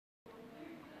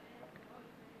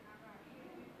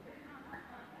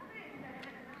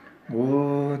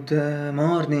Good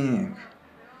morning,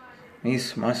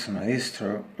 Miss Master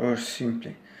Maestro, or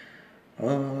simply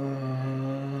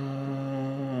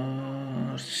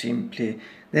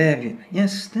David.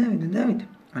 Yes, David.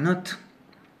 Why not?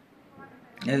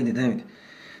 David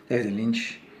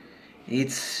Lynch.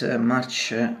 It's March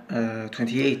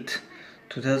 28,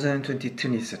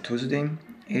 2022. It's a Tuesday.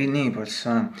 Here in Naples,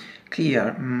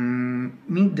 clear,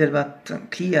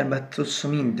 clear but also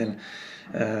middle.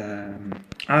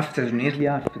 Early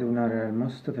afternoon are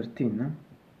almost 13. No?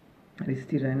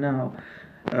 It is right now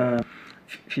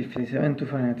 57 to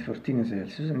Fahrenheit 14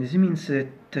 Celsius, and this means that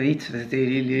it's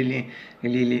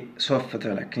really soft,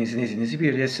 like in this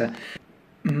period.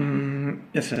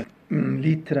 Yes,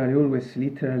 literally, always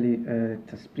literally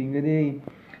it's a spring day,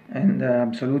 and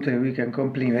absolutely we can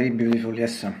complain very beautiful.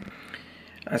 Yes,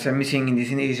 as I'm missing in this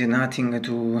days, nothing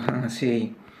to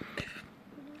say.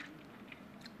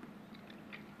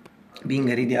 Being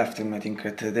ready after, I think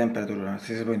at the temperature at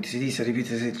this point, it is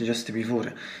repeated just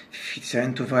before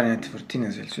 57 to Fahrenheit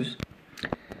 14 Celsius.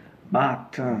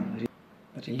 But the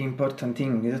really important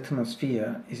thing in this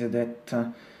atmosphere is that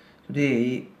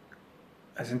today,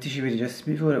 as anticipated just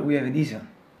before, we have this.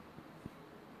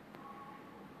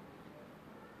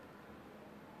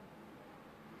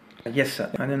 Yes,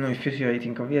 I don't know if you see what I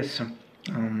think of yes.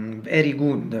 Very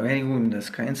good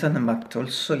sky and sun, but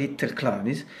also little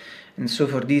clouds. And so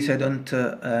for this I don't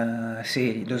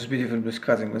say those beautiful blue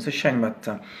skies and going to shine, but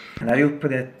I hope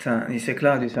that these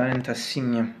clouds aren't a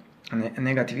sign, a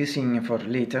negative sign for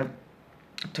later.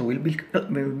 So will be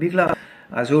cloud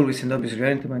as always, and obviously we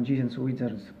aren't magicians or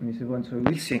wizards on this point, so we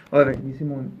will see. However, this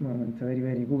moment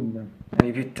very good. I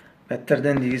repeat, better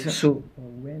than this. So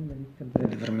well, little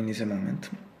better for me in this moment.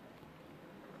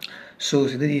 So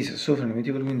cities suffer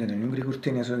notable wind and nuclear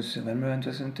curtain source of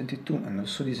 1922 and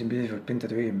also this beautiful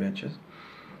painted wave badges.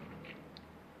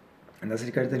 And as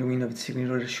regards the wind of its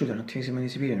signal shooter, not using many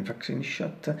severe in fact in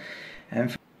shot,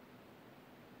 and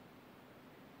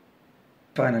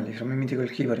finally from a mythical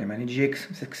keyboard many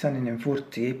GX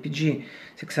 640 APG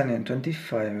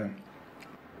 625.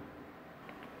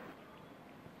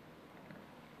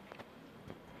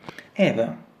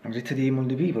 Eva, great day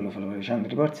molti people follow dicendo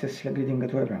reports as greeting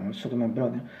to everyone, also to my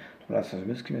brother, to last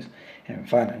subscribers, and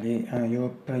finally I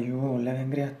hope you all have a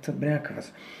great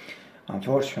breakfast.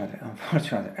 Unfortunately,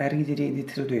 I really read it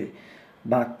today,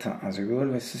 but as we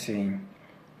always say,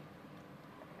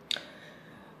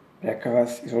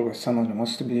 breakfast is always some of the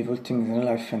most beautiful things in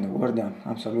life and the world,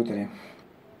 absolutely.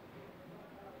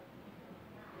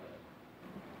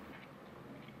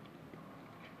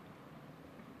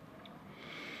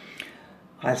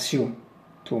 I'll see you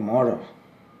tomorrow.